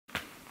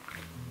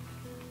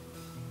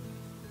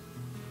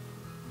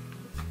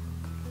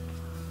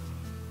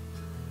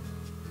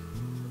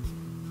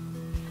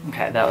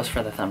Okay, that was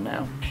for the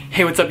thumbnail.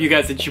 Hey, what's up you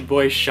guys? It's your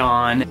boy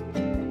Sean.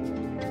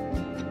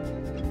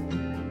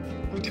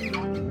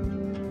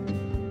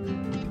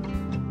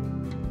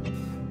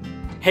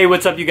 Hey,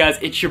 what's up you guys?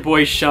 It's your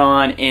boy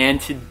Sean,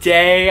 and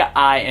today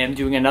I am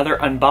doing another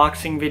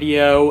unboxing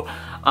video.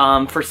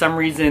 For some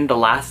reason, the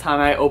last time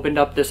I opened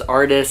up this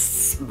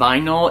artist's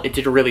vinyl, it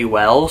did really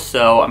well,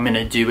 so I'm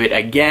gonna do it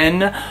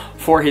again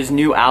for his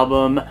new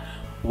album,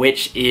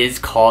 which is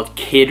called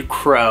Kid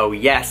Krow.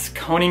 Yes,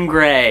 Conan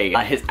Gray.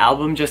 His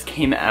album just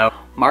came out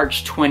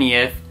March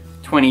 20th,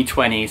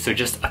 2020, so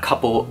just a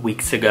couple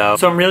weeks ago.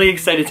 So I'm really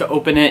excited to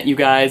open it, you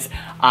guys.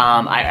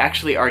 I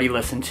actually already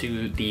listened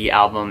to the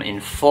album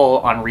in full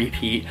on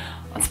repeat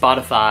on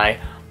Spotify,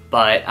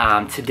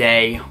 but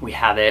today we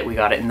have it. We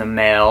got it in the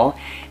mail,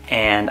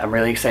 and I'm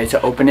really excited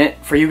to open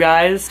it for you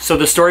guys. So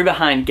the story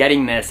behind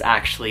getting this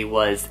actually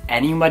was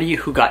anybody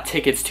who got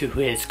tickets to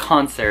his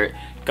concert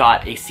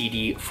got a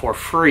CD for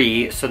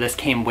free, so this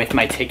came with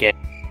my ticket.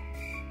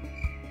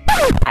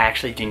 I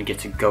actually didn't get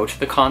to go to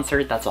the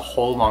concert. That's a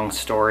whole long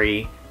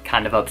story,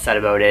 kind of upset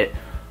about it,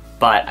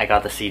 but I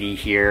got the CD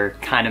here,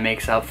 kind of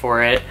makes up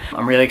for it.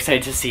 I'm really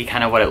excited to see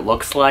kind of what it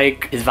looks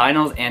like. His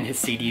vinyls and his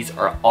CDs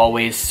are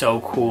always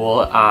so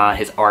cool.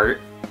 His art,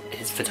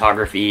 his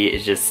photography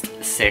is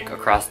just sick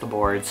across the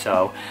board,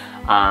 so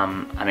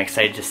I'm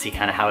excited to see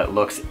kind of how it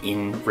looks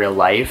in real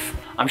life.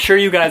 I'm sure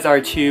you guys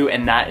are too,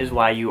 and that is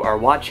why you are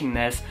watching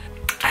this.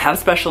 I have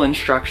special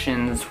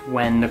instructions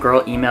when the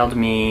girl emailed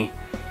me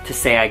to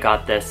say I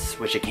got this,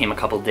 which it came a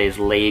couple days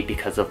late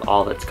because of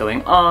all that's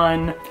going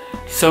on.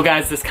 So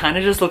guys, this kind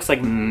of just looks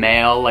like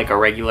mail, like a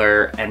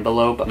regular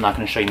envelope. I'm not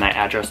going to show you my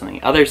address on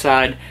the other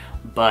side,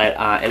 but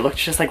it looks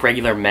just like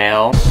regular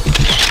mail.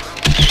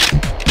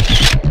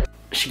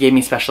 She gave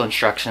me special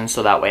instructions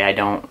so that way I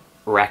don't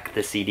wreck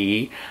the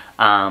CD,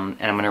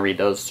 and I'm going to read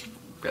those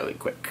really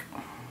quick.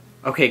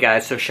 Okay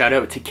guys, so shout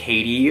out to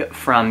Katie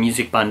from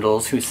Music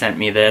Bundles who sent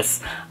me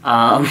this.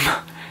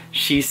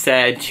 She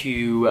said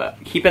to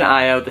keep an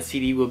eye out, the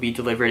CD will be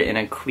delivered in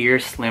a clear,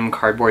 slim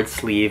cardboard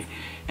sleeve,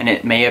 and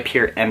it may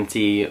appear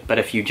empty, but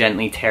if you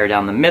gently tear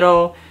down the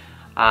middle,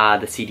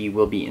 the CD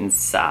will be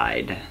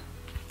inside.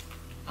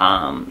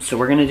 So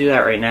we're gonna do that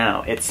right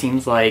now. It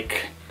seems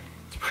like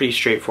it's pretty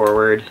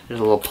straightforward. There's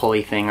a little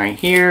pulley thing right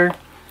here.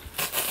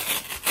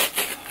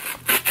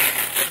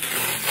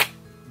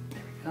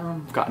 There we go.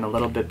 I've gotten a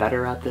little bit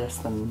better at this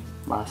than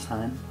last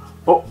time.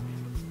 Oh,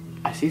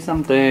 I see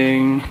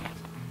something.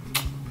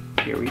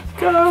 Here we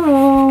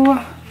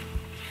go.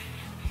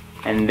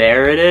 And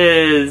there it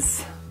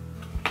is.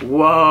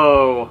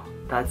 Whoa,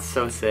 that's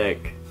so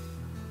sick.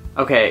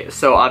 Okay,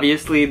 so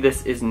obviously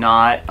this is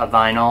not a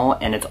vinyl,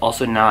 and it's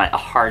also not a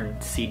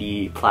hard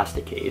CD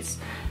plastic case.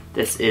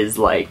 This is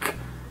like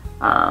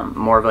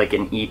more of like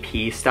an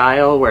EP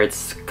style where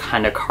it's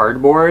kind of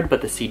cardboard,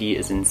 but the CD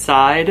is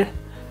inside.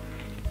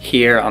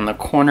 Here on the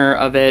corner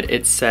of it,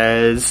 it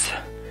says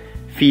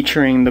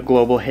featuring the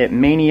global hit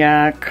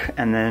Maniac,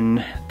 and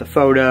then the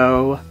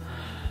photo,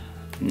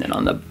 and then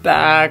on the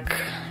back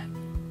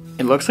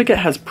it looks like it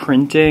has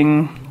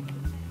printing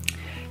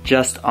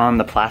just on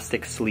the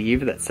plastic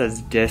sleeve that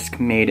says disc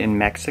made in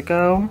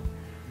Mexico.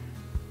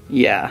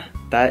 Yeah,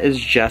 that is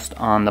just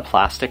on the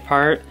plastic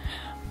part,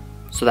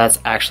 so that's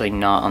actually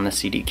not on the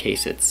CD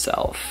case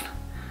itself.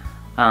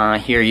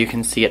 Here you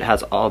can see it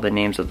has all the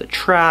names of the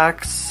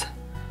tracks.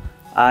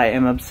 I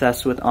Am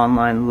Obsessed with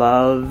Online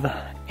Love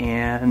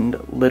and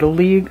Little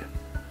League.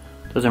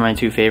 Those are my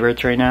two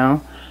favorites right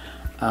now.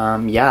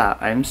 Yeah,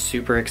 I'm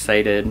super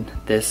excited.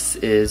 This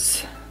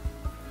is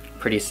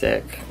pretty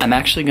sick. I'm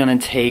actually gonna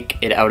take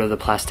it out of the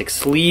plastic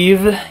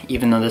sleeve,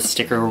 even though the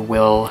sticker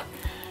will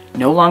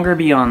no longer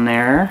be on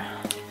there.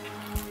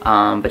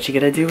 But you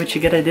gotta do what you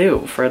gotta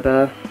do for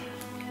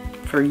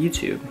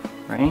YouTube,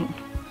 right?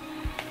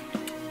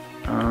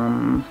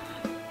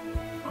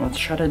 Let's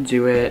try to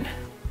do it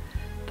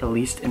the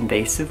least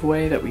invasive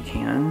way that we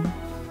can.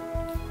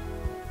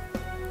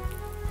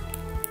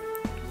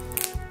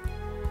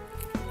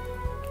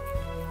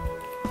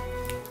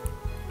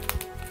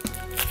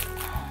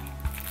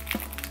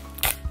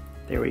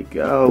 There we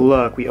go.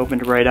 Look, we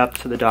opened right up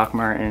to the Doc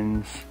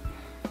Martens.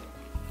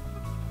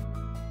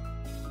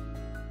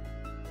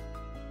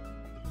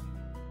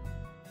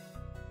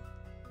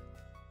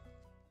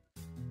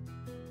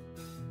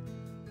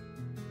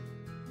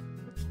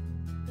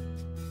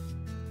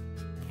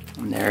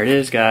 And there it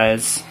is,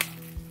 guys.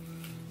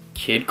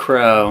 Kid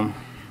Krow.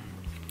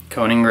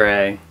 Conan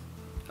Gray.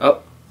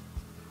 Oh.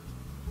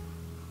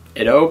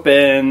 It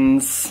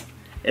opens.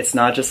 It's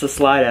not just a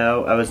slide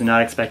out. I was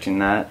not expecting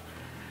that.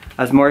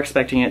 I was more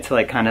expecting it to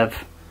like kind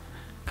of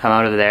come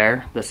out of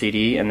there, the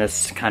CD, and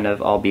this kind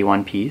of all be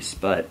one piece,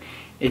 but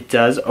it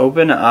does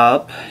open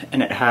up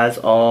and it has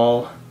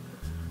all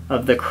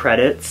of the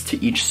credits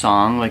to each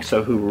song, like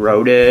so who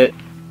wrote it.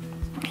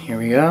 Here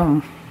we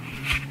go.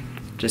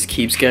 Just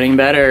keeps getting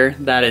better.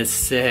 That is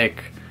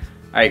sick.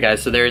 Alright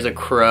guys, so there's a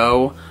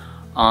Krow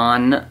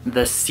on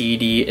the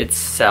CD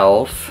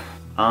itself.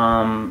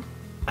 I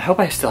hope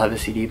I still have a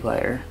CD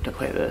player to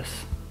play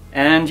this.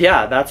 And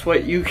yeah, that's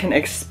what you can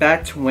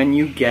expect when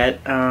you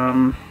get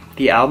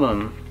the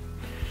album.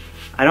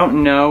 I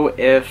don't know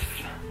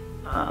if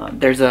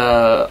there's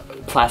a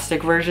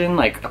plastic version,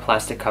 like a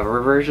plastic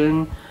cover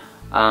version,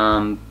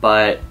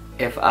 but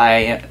if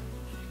I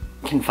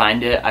can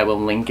find it, I will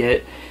link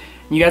it.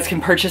 You guys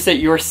can purchase it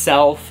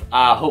yourself.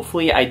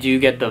 Hopefully I do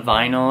get the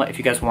vinyl. If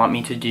you guys want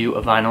me to do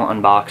a vinyl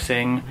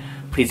unboxing,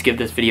 please give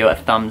this video a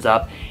thumbs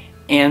up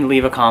and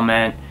leave a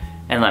comment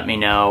and let me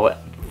know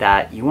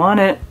that you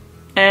want it,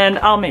 and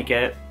I'll make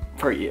it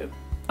for you,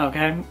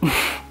 okay?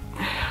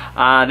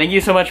 Thank you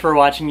so much for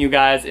watching, you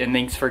guys, and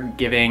thanks for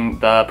giving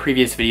the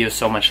previous videos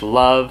so much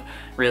love.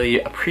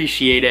 Really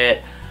appreciate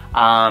it.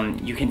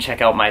 You can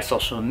check out my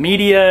social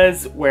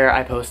medias where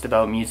I post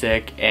about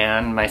music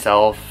and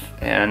myself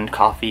and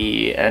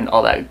coffee and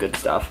all that good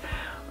stuff.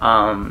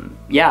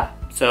 Yeah,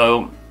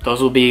 so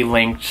those will be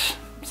linked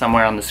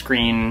somewhere on the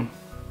screen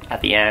at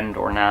the end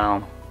or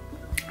now.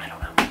 I don't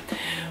know.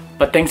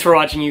 But thanks for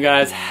watching, you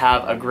guys.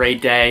 Have a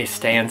great day.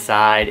 Stay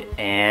inside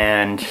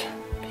and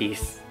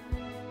peace.